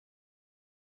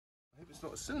It's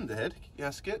not a cylinder head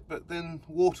gasket, but then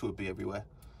water would be everywhere.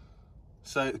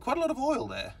 So quite a lot of oil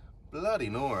there. Bloody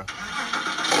Nora.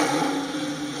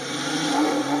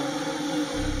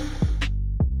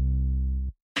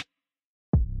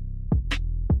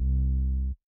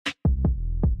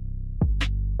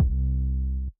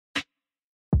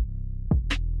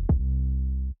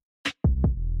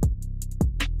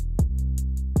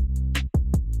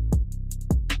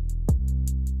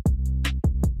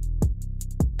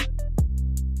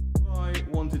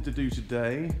 To do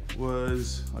today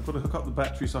was I've got to hook up the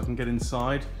battery so I can get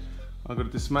inside. I've got to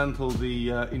dismantle the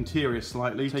interior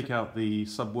slightly, take out the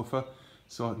subwoofer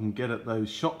so I can get at those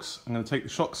shocks. I'm going to take the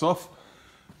shocks off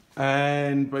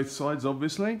and both sides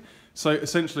obviously, so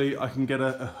essentially I can get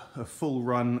a full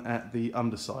run at the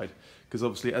underside, because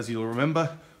obviously, as you'll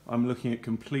remember, I'm looking at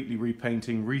completely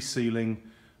repainting, resealing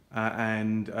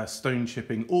and stone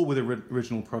chipping, all with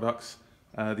original products,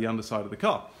 the underside of the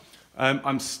car.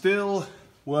 I'm still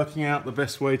working out the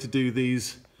best way to do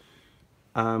these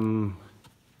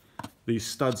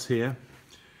studs here.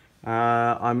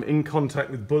 I'm in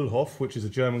contact with Bullhoff, which is a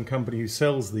German company who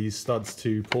sells these studs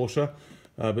to Porsche,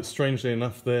 but strangely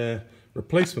enough their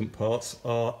replacement parts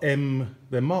are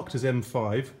they're marked as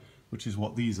M5, which is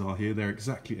what these are here. They're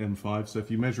exactly M5, so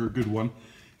if you measure a good one,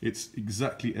 it's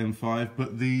exactly M5,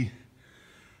 but the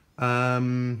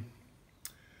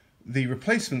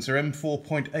replacements are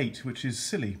M4.8, which is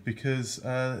silly because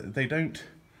they don't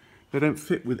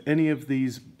fit with any of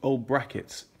these old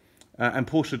brackets, and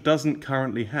Porsche doesn't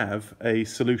currently have a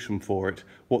solution for it.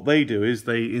 What they do is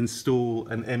they install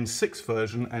an M6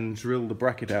 version and drill the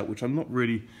bracket out, which I'm not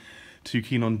really too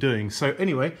keen on doing. So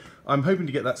anyway, I'm hoping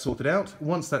to get that sorted out.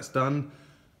 Once that's done,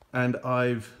 and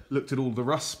I've looked at all the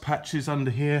rust patches under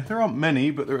here, there aren't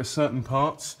many, but there are certain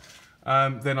parts,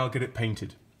 then I'll get it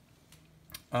painted.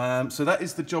 So that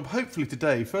is the job hopefully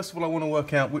today. First of all, I want to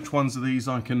work out which ones of these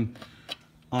I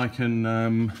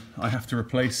have to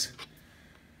replace.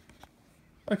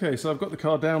 Okay, so I've got the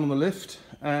car down on the lift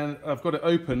and I've got it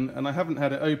open, and I haven't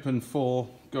had it open for,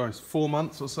 guys, 4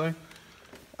 months or so.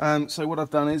 So what I've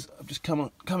done is I've just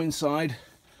come inside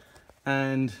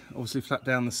and obviously flat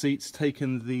down the seats,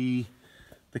 taken the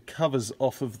covers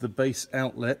off of the base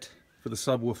outlet for the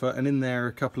subwoofer, and in there are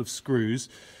a couple of screws,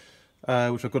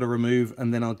 which I've got to remove,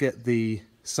 and then I'll get the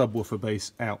subwoofer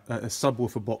base out,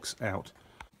 subwoofer box out.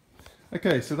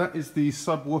 Okay, so that is the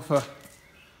subwoofer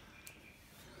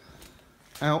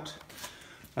out.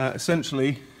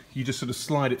 Essentially, you just sort of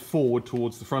slide it forward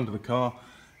towards the front of the car,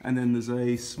 and then there's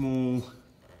a small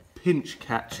pinch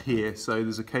catch here. So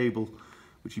there's a cable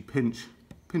which you pinch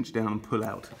down and pull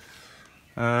out.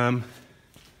 And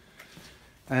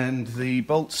the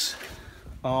bolts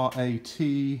are a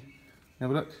T. Have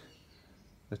a look.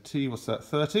 A T, what's that,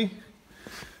 30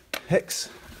 hex,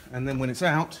 and then when it's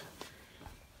out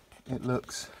it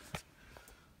looks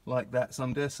like that. So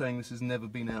I'm dare saying this has never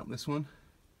been out, this one.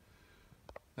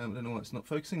 I don't know why it's not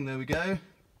focusing. There we go. And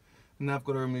now I've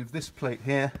got to remove this plate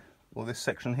here, or this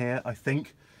section here, I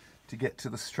think, to get to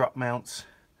the strut mounts,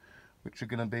 which are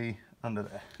going to be under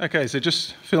there. Okay, so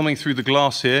just filming through the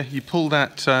glass here, you pull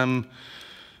that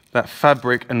that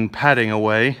fabric and padding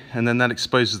away, and then that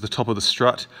exposes the top of the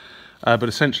strut. But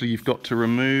essentially you've got to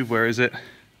remove, where is it,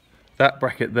 that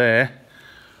bracket there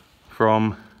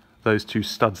from those two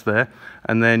studs there,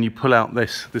 and then you pull out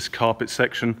this carpet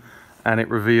section, and it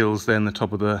reveals then the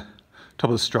top of the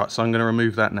strut. So I'm going to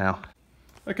remove that now.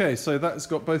 Okay, so that's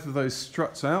got both of those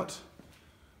struts out.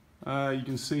 You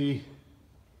can see,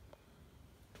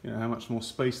 you know, how much more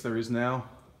space there is now,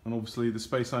 and obviously the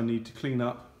space I need to clean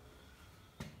up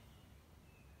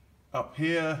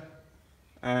here,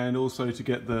 and also to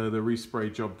get the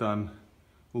respray job done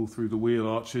all through the wheel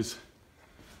arches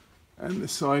and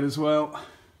this side as well.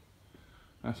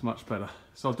 That's much better.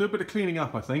 So I'll do a bit of cleaning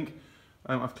up, I think.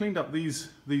 I've cleaned up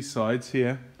these sides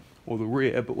here, or the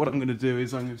rear, but what I'm going to do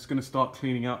is I'm just going to start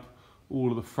cleaning up all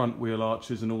of the front wheel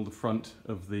arches and all the front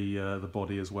of the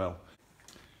body as well.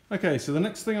 Okay, so the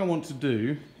next thing I want to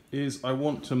do is I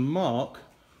want to mark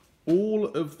all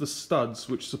of the studs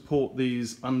which support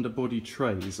these underbody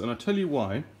trays, and I'll tell you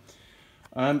why.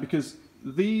 Because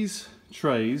these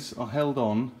trays are held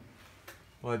on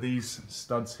by these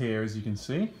studs here, as you can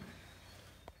see,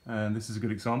 and this is a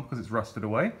good example because it's rusted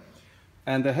away,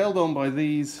 and they're held on by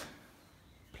these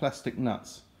plastic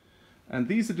nuts, and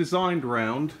these are designed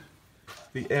around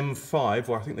the M5,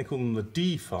 or I think they call them the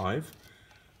D5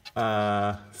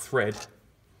 thread.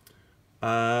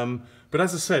 But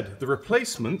as I said, the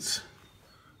replacements,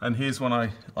 and here's one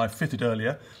I fitted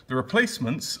earlier, the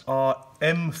replacements are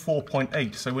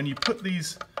M4.8. So when you put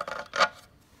these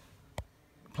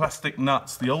plastic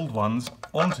nuts, the old ones,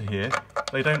 onto here,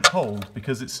 they don't hold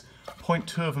because it's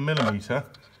 0.2 of a millimetre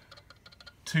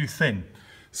too thin.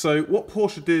 So what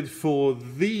Porsche did for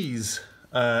these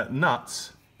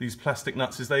nuts, these plastic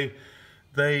nuts, is they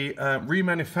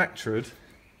remanufactured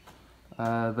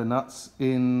the nuts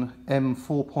in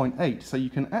M4.8. So you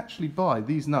can actually buy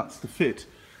these nuts to fit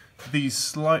these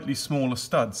slightly smaller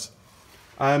studs,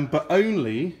 but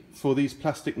only for these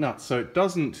plastic nuts. So it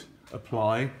doesn't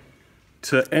apply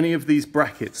to any of these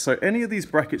brackets. So any of these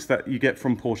brackets that you get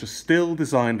from Porsche are still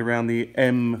designed around the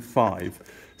M5.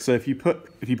 So if you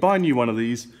buy a new one of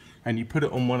these and you put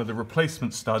it on one of the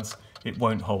replacement studs, it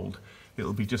won't hold.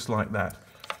 It'll be just like that,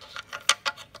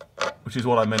 which is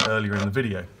what I meant earlier in the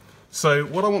video. So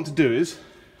what I want to do is,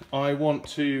 I want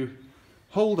to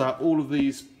hold up all of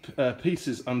these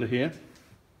pieces under here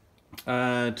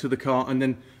to the car and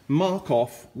then mark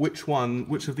off which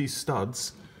of these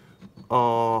studs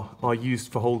are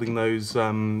used for holding those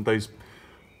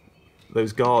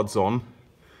guards on,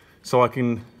 so I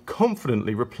can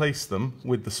confidently replace them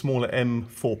with the smaller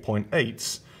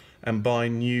M4.8s and buy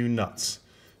new nuts.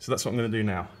 So that's what I'm going to do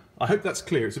now. I hope that's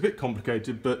clear. It's a bit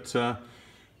complicated, but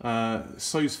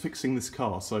so's fixing this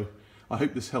car, so I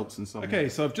hope this helps in some way. Okay,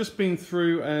 so I've just been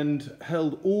through and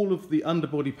held all of the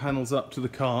underbody panels up to the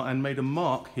car and made a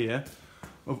mark here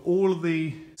of all of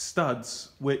the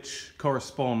studs which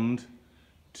correspond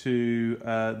to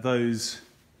those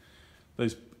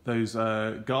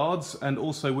guards, and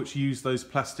also which use those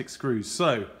plastic screws.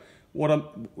 So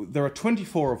there are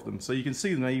 24 of them, so you can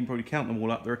see them there, you can probably count them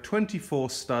all up. There are 24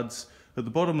 studs at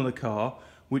the bottom of the car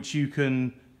which you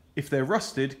can, if they're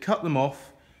rusted, cut them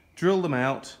off, drill them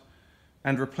out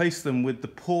and replace them with the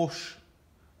Porsche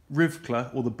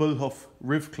Rivkla, or the Bullhoff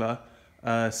Rivkla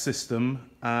system,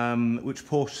 which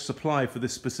Porsche supply for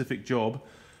this specific job,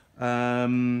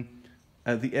 the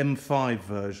M5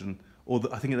 version, or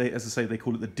I think as I say, they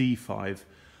call it the D5.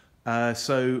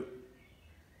 So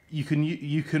you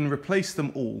can replace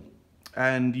them all,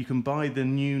 and you can buy the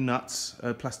new nuts,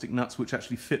 plastic nuts, which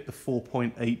actually fit the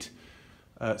 4.8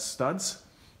 studs.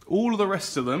 All of the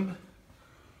rest of them,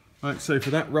 right, so for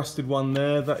that rusted one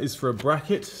there, that is for a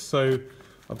bracket, so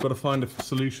I've got to find a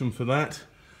solution for that.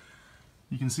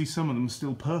 You can see some of them are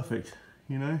still perfect,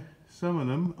 you know, some of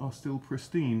them are still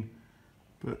pristine,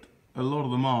 but a lot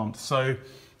of them aren't. So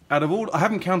out of all, I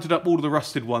haven't counted up all of the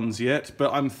rusted ones yet,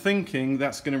 but I'm thinking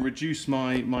that's going to reduce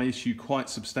my issue quite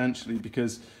substantially,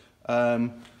 because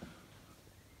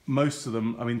most of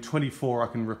them, I mean 24 I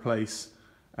can replace,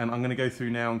 and I'm going to go through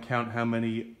now and count how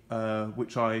many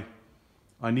which I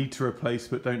need to replace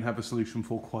but don't have a solution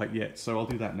for quite yet. So I'll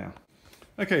do that now.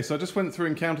 Okay, so I just went through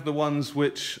and counted the ones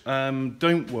which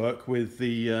don't work with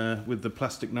the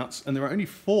plastic nuts, and there are only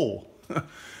 4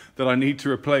 that I need to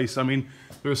replace. I mean,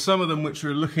 there are some of them which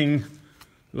are looking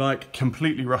like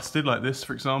completely rusted, like this,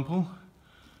 for example.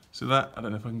 So that, I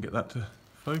don't know if I can get that to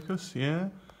focus, yeah.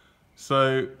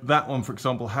 So that one, for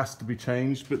example, has to be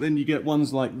changed, but then you get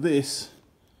ones like this,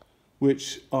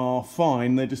 which are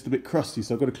fine, they're just a bit crusty,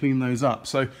 so I've got to clean those up.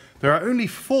 So there are only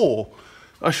 4.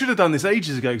 I should have done this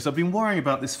ages ago, because I've been worrying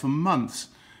about this for months,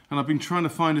 and I've been trying to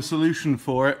find a solution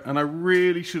for it, and I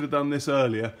really should have done this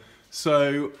earlier.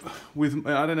 So, I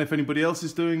don't know if anybody else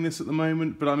is doing this at the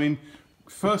moment, but I mean,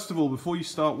 first of all, before you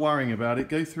start worrying about it,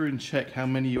 go through and check how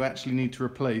many you actually need to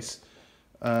replace,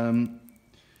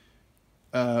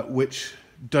 which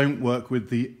don't work with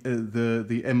the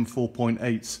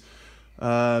M4.8s,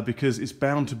 because it's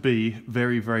bound to be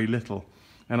very, very little.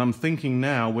 And I'm thinking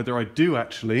now whether I do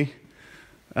actually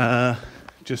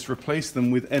just replace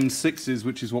them with M6s,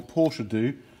 which is what Porsche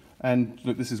do. And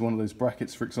look, this is one of those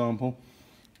brackets, for example,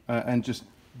 and just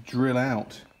drill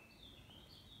out,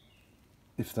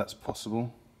 if that's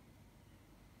possible,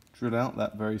 drill out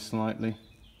that very slightly,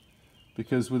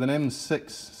 because with an M6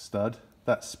 stud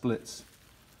that splits.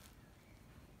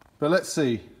 But let's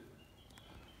see,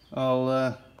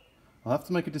 I'll have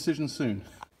to make a decision soon.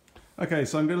 Okay,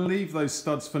 so I'm going to leave those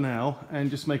studs for now and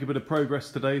just make a bit of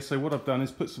progress today. So what I've done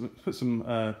is put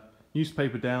some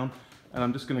newspaper down, and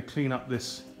I'm just going to clean up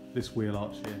this wheel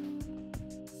arch here.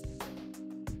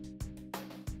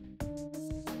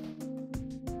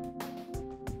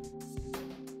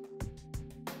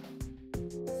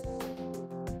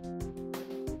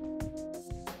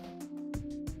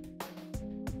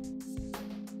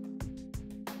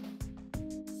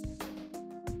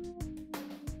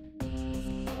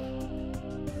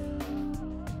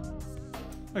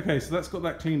 Okay, so that's got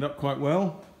that cleaned up quite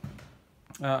well.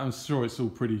 I'm sure it's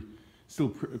all still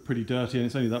pretty dirty, and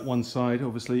it's only that one side.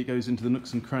 Obviously, it goes into the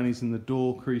nooks and crannies in the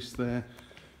door crease there,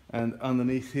 and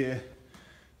underneath here,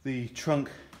 the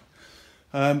trunk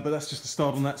But that's just a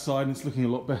start on that side, and it's looking a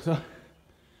lot better.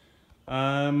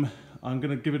 I'm going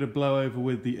to give it a blow over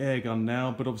with the air gun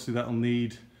now, but obviously that'll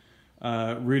need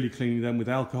really cleaning them with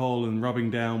alcohol and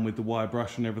rubbing down with the wire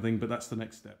brush and everything, but that's the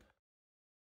next step.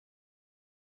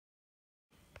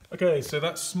 Okay, so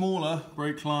that smaller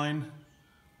brake line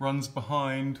runs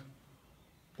behind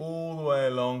all the way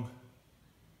along,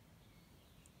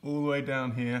 all the way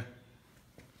down here.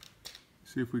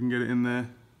 See if we can get it in there.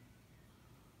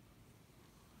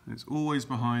 It's always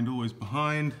behind, always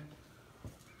behind.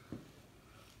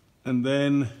 And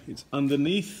then it's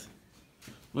underneath,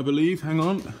 I believe, hang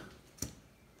on.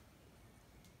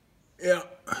 Yeah,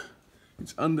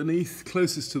 it's underneath,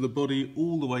 closest to the body,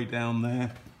 all the way down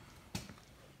there,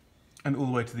 and all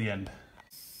the way to the end.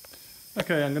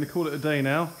 Okay, I'm going to call it a day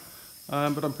now,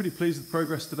 but I'm pretty pleased with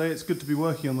progress today. It's good to be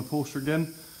working on the Porsche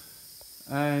again,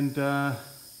 and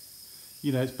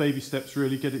you know, it's baby steps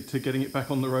really getting it back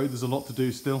on the road. There's a lot to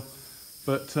do still,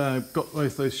 but got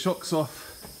both those shocks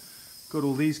off, got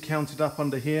all these counted up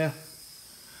under here,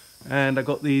 and I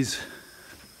got these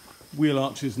wheel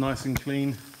arches nice and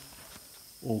clean,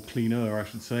 or cleaner I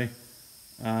should say.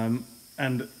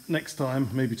 And next time,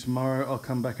 maybe tomorrow, I'll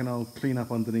come back and I'll clean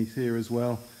up underneath here as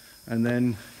well. And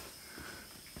then,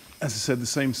 as I said, the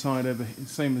same side over,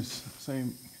 same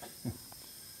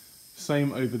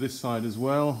over this side as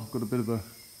well. I've got a bit of a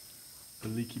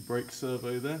leaky brake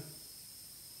servo there,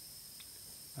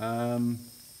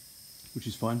 which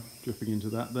is fine, dripping into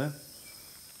that there.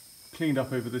 Cleaned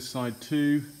up over this side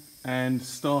too, and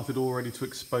started already to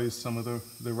expose some of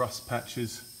the rust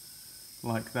patches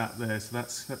like that there. So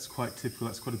that's quite typical.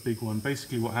 That's quite a big one.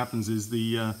 Basically what happens is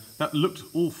that looked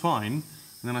all fine, and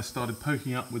then I started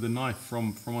poking up with a knife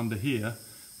from under here,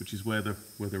 which is where the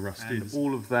rust is.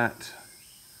 All of that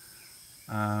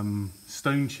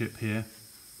stone chip here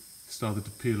started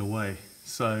to peel away,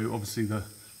 so obviously the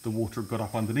water got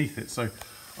up underneath it. So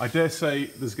I dare say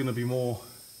there's going to be more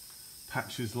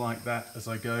patches like that as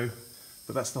I go,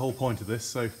 but that's the whole point of this.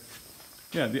 So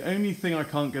yeah, the only thing I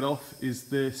can't get off is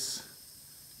this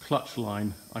clutch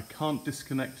line. I can't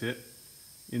disconnect it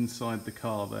inside the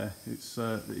car there. It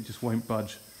just won't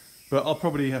budge. But I'll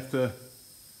probably have to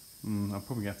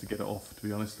get it off, to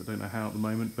be honest. I don't know how at the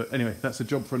moment, but anyway, that's a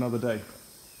job for another day.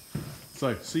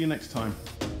 So see you next time.